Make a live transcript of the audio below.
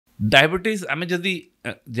Diabetes आम जदि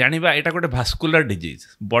जाना यहाँ गोटे भास्कुलर डिजीज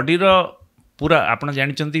बॉडीर पूरा आपड़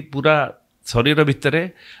जानते पूरा शरीर भितर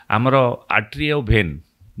आमर आर्टरी और भेन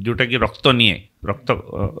जोटा कि रक्त निए रक्त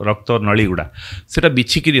रक्त नली गुड़ा से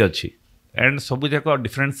बिछिकी अच्छी एंड सब जाक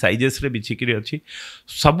डिफरेंट साइजेस रे बिछिकी अच्छी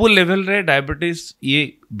सबू लेवल रे डायबिटीज ये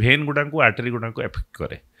भेन गुड़ा को आर्टरी गुड़ा को एफेक्ट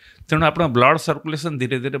करे तेणु आप ब्लड सर्कुलेशन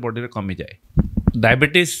धीरे धीरे बॉडी रे कमी जाए।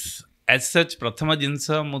 डायबिटीज एज सच प्रथम जिनस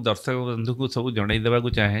मु दर्शक बंधु को सब जन देवाक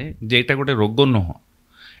चाहे जे यहाँ गोटे रोग नुह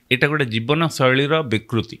यहाँ गोटे जीवन शैलीर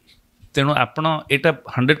विकृति तेणु आपण एटा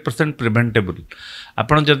 100% प्रिवेंटेबल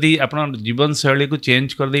आपण जदि आपण जीवन शैली को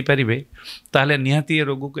चेंज कर दे पारिबे ताहले निहाती ये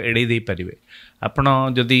रोग को एड़े दे पारिबे।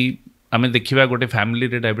 आपण जदि आमे देखिबा गोटे फैमिली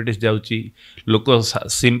रे डायबिटीज जाउची लोक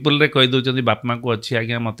सिंपल रे कहि दउचंदी बाप मां को अच्छी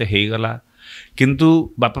आज्ञा मते हेई गला किंतु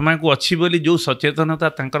बापा माँ को अच्छी बोली जो सचेतनता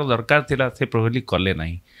तांकर दरकार थिला से प्रोबेबली कले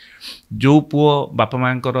नहीं। जो पुओ बापा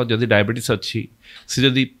माँ जदि डायबिटीज अच्छी से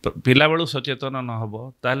जदि पिला बेलू सचेतन न हो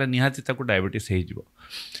ताले निहाती ताको डायबिटीज हो जिवो।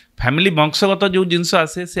 फैमिली वंशगत जो जिनस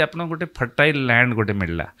आसे से आपन गोटे फर्टाइल लैंड गोटे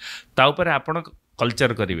मिलला ता ऊपर आपन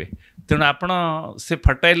कल्चर करेंगे तेणु आपण से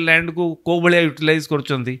फर्टाइल लैंड को कौ भाया यूटिलाइज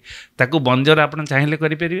करचंती ताको बंजर आपन चाहिले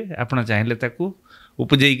करि परिबे आपन चाहिले ताको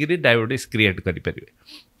उपजेकरी डायबिटीज क्रिएट करें।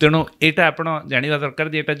 तेणु यहाँ आप जानवा दरकार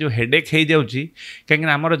जे एटा जो हेडेक हो जाऊँगी कहीं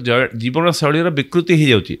आमर जीवन शैलीर विकृति हो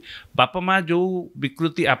जाऊँगी बापा माँ जो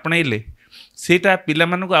विकृति आपणइले सेटा पिला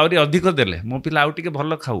मानक आहरी अधिक देले मो पिला आउ टिके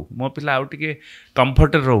भल खाऊ मो पिला आउ टिके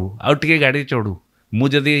कंफर्ट रहू आउ टिके गाड़ी चढ़ू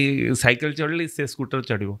मुझे साइकिल चढ़ली से स्कूटर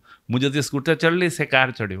चढ़ो मुझे स्कूटर चढ़ली से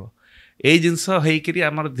कार चढ़ो यही जिनस होकर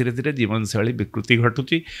आमर धीरे धीरे जीवन शैली विकृति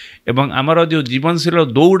घटुची एवं आमर जो जीवन शैली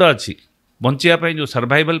दौड़ अच्छी बंचापी जो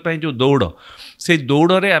सर्वाइवल जो दौड़ से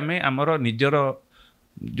दौड़े आम आमर निजर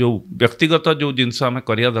जो व्यक्तिगत जो जिनस आम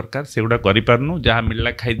करिया दरकार से गुड़ा करूँ जहाँ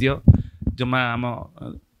मिलला खाई जमा आम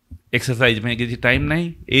एक्सरसाइज में किसी टाइम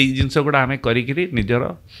नहीं यही जिनस गुड़ा आम करी निजर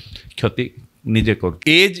क्षति निजे कर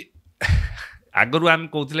एज आगु आम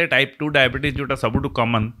कहते टाइप 2 डायबिटीज जोटा सबुठ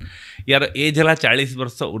कमन यार एज है 40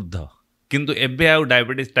 वर्ष ऊर्ध किंतु एबे आउ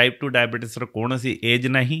डायबिटीज टाइप 2 डायबिटीज कौन सी एज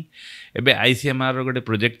नहीं एबे आईसीएमआर गोटे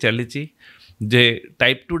प्रोजेक्ट चली जे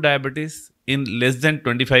type 2 diabetes in less than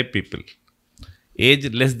 25 people as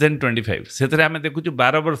less than 25 से आम देखु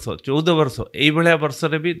 12 वर्ष 14 वर्ष ये वर्ष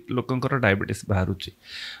भी लोकंर डायबिटीज बाहर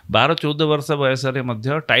 12-14 वर्ष बयस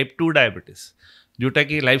टाइप 2 डायबिटीज जोटा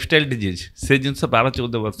कि लाइफस्टाइल डिजीज से जिनस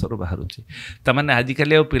 12-14 वर्ष बाहर तमाने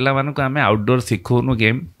आजिकल पिला आम आउटडोर शिखौनु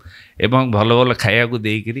गेम एवं भल भल खाया को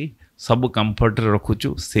देकरी सब कंफर्ट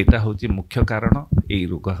रखुचु सेटा हूँ मुख्य कारण यही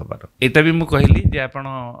रोग हबार। एटा भी मुझे कहली जे आपण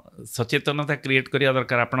सचेतनता क्रिएट करिया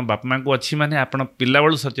दरकार आपण बाप माँ को अच्छी माने आपण पिला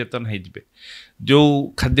बेलू सचेतन हो जिवे जो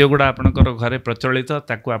खाद्य गुड़ा आपणकर घरे प्रचलित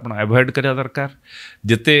ताकू आपण अवॉइड करिया दरकार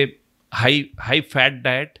जेते हाई फैट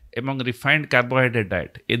डाएट एवं रिफाइंड कार्बोहाइड्रेट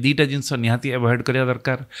डाएट ये दुईटा जिनस निहाती अवॉइड करिया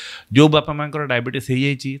दरकार। जो बापा माँ डायबिटीज हो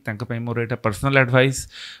जाइए मोर यहाँ पर्सनल एडवाइस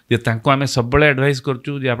जे तांको आमे सब बड़े एडवाइस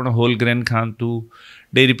करचु जे आपण होल ग्रेन खातु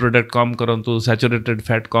डेयरी प्रोडक्ट कम करूँ सैचुरेटेड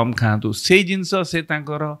फैट कम खातु से जिनस से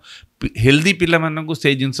हेल्दी पिला मानकु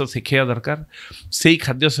से जिनस शिखा दरकार से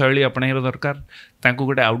खाद्य शैली अपनाइबा दरकार तांको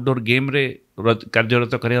गोटे आउटडोर गेम रे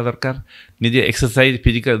कार्यरत करिया दरकार निजे एक्सरसाइज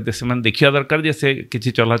फिजिकल से देखिया दरकार जे से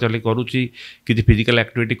किसी चलाचली करुच्ची किसी फिजिकल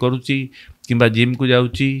एक्टिविटी करुच्ची किंबा जिम को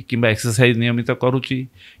जाऊँगी किंबा एक्सरसाइज नियमित करुच्ची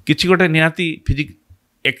किसी गोटे निहाती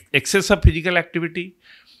access of physical activity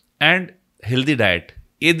and healthy diet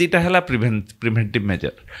ये दुईटा है प्रिवेंटिव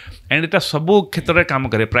मेजर एंड एटा सबू क्षेत्र में काम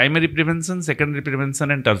करे primary prevention secondary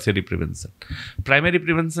prevention and tertiary prevention. Primary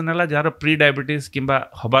prevention है जार प्री डायबिटीज किंबा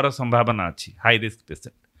हबार संभावना अच्छी हाई रिस्क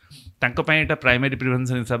पेसेंट तांको एटा प्राइमरी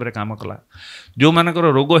प्रिवेंशन हिसाब से काम कला जो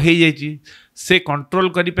मानकर रोग हो जाइए से कंट्रोल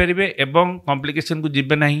करें एवं कॉम्प्लिकेशन को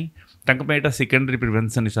जीवे नहीं तांको एटा सेकेंडरी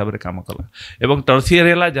प्रिवेंशन हिसाब से काम कला एवं टर्शियरी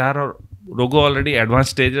है जार रोग ऑलरेडी एडवांस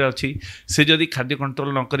स्टेज अच्छी से जदि खाद्य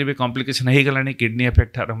कंट्रोल न करेंगे कॉम्प्लिकेशन हो गलानी किडनी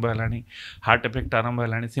इफेक्ट आरंभ है हार्ट इफेक्ट आरंभ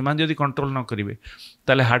है से जदि कंट्रोल न करेंगे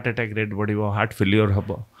ताले हार्ट अटैक रेट बढ़ो हार्ट फेलियर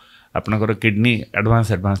हम आपनकर किडनी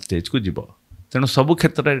एडवांस स्टेज को जीव तेणु सबू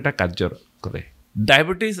क्षेत्र में यहाँ कार्य करे।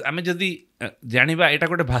 डायबिटीज आम जदि जाना यहाँ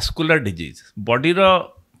गोटे भास्कुलर डिजीज बॉडीर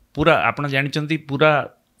पूरा आपड़ जानते पूरा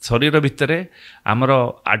शरीर भितर आमर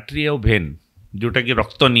आर्टरी और भेन जोटा कि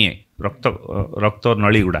रक्त निए रक्त रक्त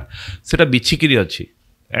नली गुड़ा से बिछिकी अच्छी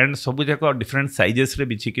एंड सब जाक डिफरेंट साइजेस रे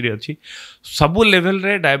बिछिकी अच्छी सबू लेवल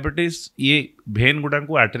रे डायबिटीज ये भेन गुड़ा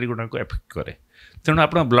को आर्टरी गुड़ा को एफेक्ट करे तेणु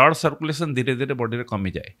आप ब्लड सर्कुलेशन धीरे धीरे बॉडी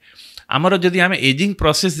कमी जाए आमर जदि आम एजिंग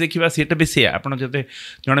प्रोसेस देखा सीटा भी सी आप जड़े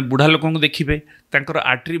बुढ़ा लोक देखिए तर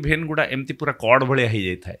आर्टरी भेन गुड़ा एमती पूरा कड़ भाया हो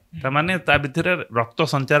जाए ताने ता भितर रक्त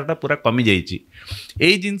संचारटा पूरा कमी जाइए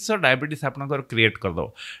यही जिनस डायबिटीज आपंकर क्रिएट करदे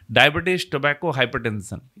डायबिटीज टोबाको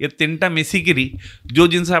हाइपरटेंशन ये तीनटा मिसिकी जो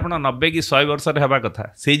जिनस आप 90 कि 100 वर्ष हवा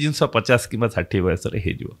कथा से जिनस 50 कि 60 बयस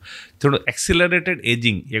तेणु एक्सिलरेटेड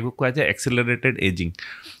एजिंग या कहुए एक्सिलरेटेड एजिंग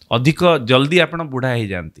अधिक जल्दी आप बुढ़ा हो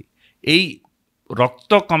जाती यही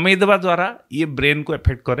रक्त कमे देवा द्वारा ये ब्रेन को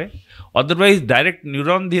इफेक्ट करे अदरवाइज डायरेक्ट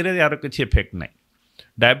न्यूरॉन धीरे यार किसी इफेक्ट ना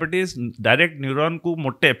डायबिटीज डायरेक्ट न्यूरॉन को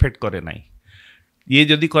मोटे इफेक्ट करे ना ये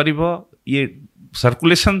जदि कर ये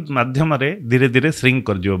सर्कुलेशन माध्यम धीरे धीरे श्रिंक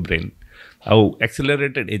कर जो ब्रेन आउ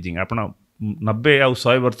एक्सिलरेटेड एजिंग आप 90 आ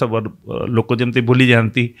 100 वर्ष लोक जमी भूली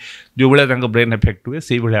जाती जो भाया ब्रेन इफेक्ट हुए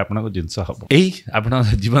से भाया आप जिनस हम यही आप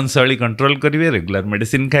जीवन शैली कंट्रोल करेंगे रेगुलर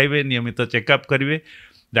मेडिसिन खाइबे नियमित चेकअप करेंगे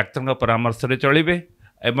डाक्तर का परामर्श चलिए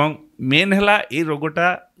एवं मेन है ये रोगटा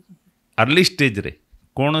अर्ली स्टेज रे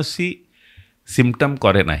कौन सी सिम्पटम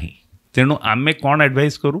करे ना तेणु आमे कौन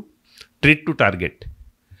एडवाइस करूँ ट्रीट टू टार्गेट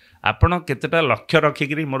आपण केतेटा लक्ष्य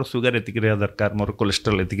रखिकी मोर सुगर एतिक रहा दरकार मोर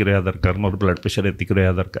कोलेस्ट्रॉल एतिक रहा दरकार मोर ब्लड प्रेशर एतिक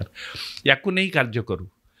रहा दरकार या नहीं कार्य करूँ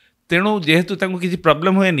तेणु जेहेतु किसी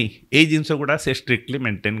प्रॉब्लम हुए यही जिनस गुड़ा से स्ट्रिक्टली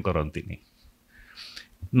मेंटेन करती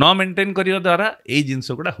न मेंटेन करने द्वारा यही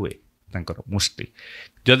जिनस गुड़ा हुए मोस्टली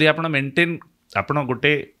जदि आप मेंटेन आप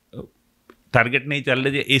गोटे टार्गेट नहीं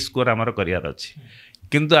चलते जे ए स्कोर आमर करार अच्छी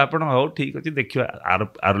किंतु आपण हो ठीक अच्छे देखिए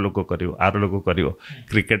आर लोक कर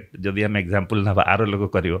क्रिकेट जदि आम एग्जांपल ना आर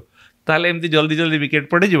लोक कर एमती जल्दी जल्दी विकेट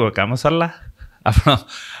पड़े काम सरला आप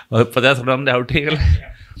 50 रन आउट हो गले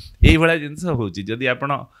यही भाया जिनस होदी आप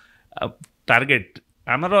टार्गेट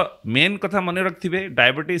आमर मेन कथा मन रखिए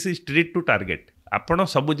diabetes is treat to target आपण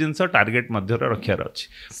सब जिनस टार्गेट मध्य रखार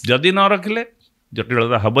अच्छे जदि न रखिले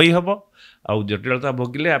जटिलता हम ही हम आउ जटिलता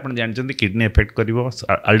भोगिले आप जानते किडनी इफेक्ट कर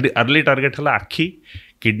अर्ली टार्गेट है आखि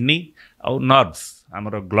किडनी आउ नर्व्स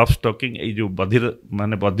आमर ग्लोव स्टॉकिंग ये जो बधिर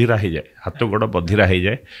माने बधिरा हो जाए हाथ गोड़ बधिरा हो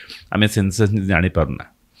जाए आम सेंसेशन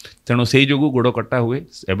जानीपारूना तेणु से जो गोड़ कटा हुए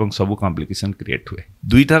एवं सब कॉम्प्लिकेशन क्रिएट हुए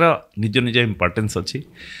दुईटार निज निज इम्पोर्टेंस अच्छी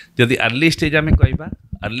जदि अर्ली स्टेज आम कह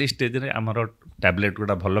अर्ली स्टेज रे आमर टैबलेट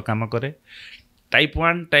गुड़ा भल काम करे टाइप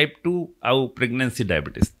 1 टाइप 2 आउ प्रेगनेंसी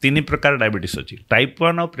डायबिटीज 3 प्रकार डायबिटीज अच्छी टाइप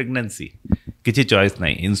 1 आउ प्रेगनेंसी किसी चॉइस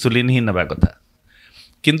नहीं इंसुलिन ही नवा कथा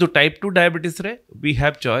किंतु टाइप 2 डायबिटीज रे वी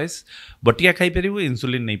हैव चॉइस बटिया खाई परिबु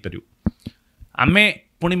इंसुलिन नहीं परिबु आमे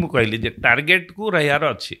पुणी मु कहली जे टार्गेट को रहार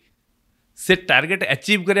अच्छी से टार्गेट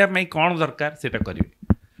अचीव करने कौन दरकार से करेंगे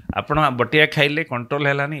आपण बटिया खाइले कंट्रोल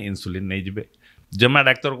है इंसुलिन नहीं जिबे जमा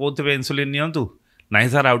डाक्तर कहते इंसुलिन नियंतु नहीं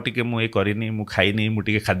सर आउ टे मुझे करनी मु खाइनी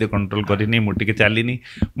मुझे खाद्य कंट्रोल करनी मुझे चलनी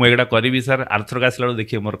मुझे करी सर आर्थरक आसला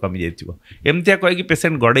देखिए मोर कमी जामतिया कहीकि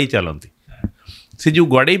पेसेंट गड़े चलती से जो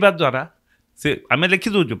गड़ेवा द्वारा से आम लिखि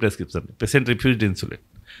दूचु प्रेस्क्रिप्शन पेसेंट रिफ्यूज इंसुलिन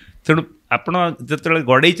तेणु आपण जो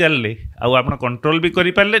गड़े चलले आप कंट्रोल भी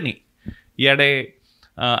करें इे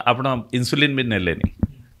आप इंसुलिन भी नेले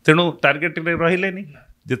तेणु टार्गेट रहिले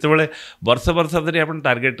जितेबाला वर्ष वर्ष धरी आप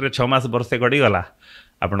टार्गेट 6 मास वर्षे गड़ीगला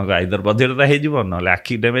आपण आइदर बधिरता हो ना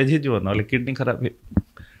आखि डैमेज हो ना किडनी खराब हो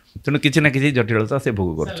तेणु किसी ना किसी जटिलता से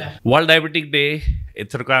भोग कर वर्ल्ड डायबिटिक डे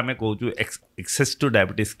एथरक आम कहूँ access two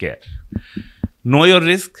diabetes care know your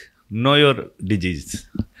risk know your disease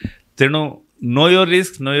तेणु know your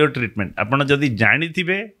risk know your treatment आपड़ जदि जानी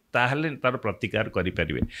ताहले तार प्रतिकार करें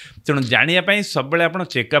तेणु जानापी सब आप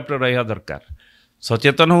चेकअप रहा दरकार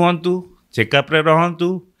सचेतन हुंतु चेकअप रहतु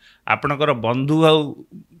आपणकर बंधु आ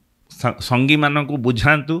संगी मानक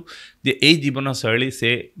बुझातु जे यही जीवन शैली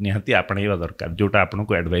से निहाती आपणा दरकार जोटा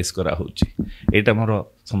आपको एडवाइस करा होची एटा मोर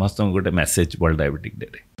समस्त गोटे मेसेज वर्ल्ड डायबिटिक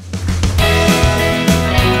डे रे।